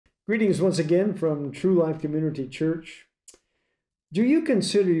Greetings once again from True Life Community Church. Do you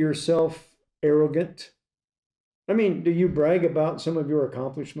consider yourself arrogant? Do you brag about some of your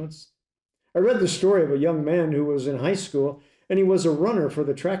accomplishments? I read the story of a young man who was in high school and he was a runner for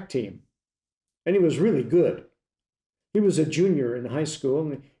the track team. And he was really good. He was a junior in high school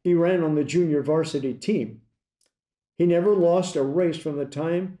and he ran on the junior varsity team. He never lost a race from the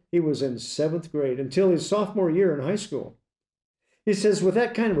time he was in 7th grade until his sophomore year in high school. He says, with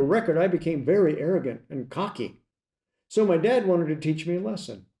that kind of a record, I became very arrogant and cocky. So my dad wanted to teach me a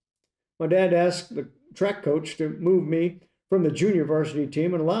lesson. My dad asked the track coach to move me from the junior varsity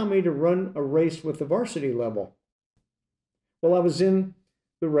team and allow me to run a race with the varsity level. Well, I was in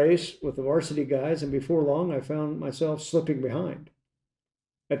the race with the varsity guys, and before long, I found myself slipping behind.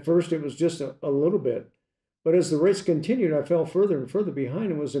 At first, it was just a little bit, but as the race continued, I fell further and further behind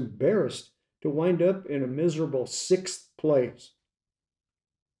and was embarrassed to wind up in a miserable 6th place.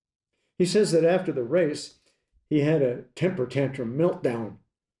 He says that after the race, he had a temper tantrum meltdown.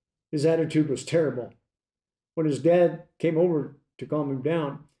 His attitude was terrible. When his dad came over to calm him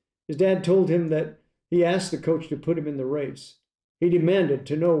down, his dad told him that he asked the coach to put him in the race. He demanded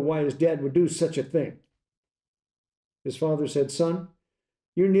to know why his dad would do such a thing. His father said, "Son,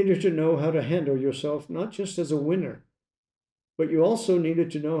 you needed to know how to handle yourself, not just as a winner, but you also needed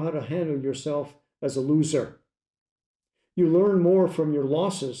to know how to handle yourself as a loser. You learn more from your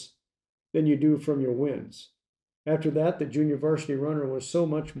losses than you do from your wins." After that, the junior varsity runner was so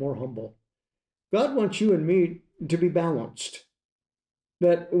much more humble. God wants you and me to be balanced,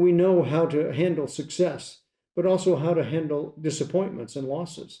 that we know how to handle success, but also how to handle disappointments and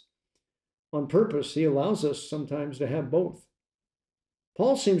losses. On purpose, he allows us sometimes to have both.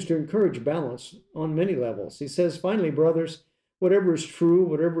 Paul seems to encourage balance on many levels. He says, "Finally, brothers, whatever is true,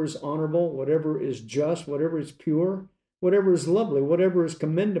 whatever is honorable, whatever is just, whatever is pure, whatever is lovely, whatever is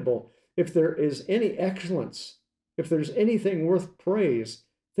commendable, if there is any excellence, if there's anything worth praise,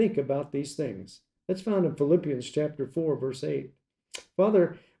 think about these things." That's found in Philippians chapter 4, verse 8.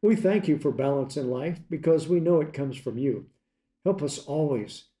 Father, we thank you for balance in life because we know it comes from you. Help us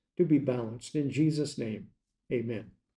always to be balanced. In Jesus' name, amen.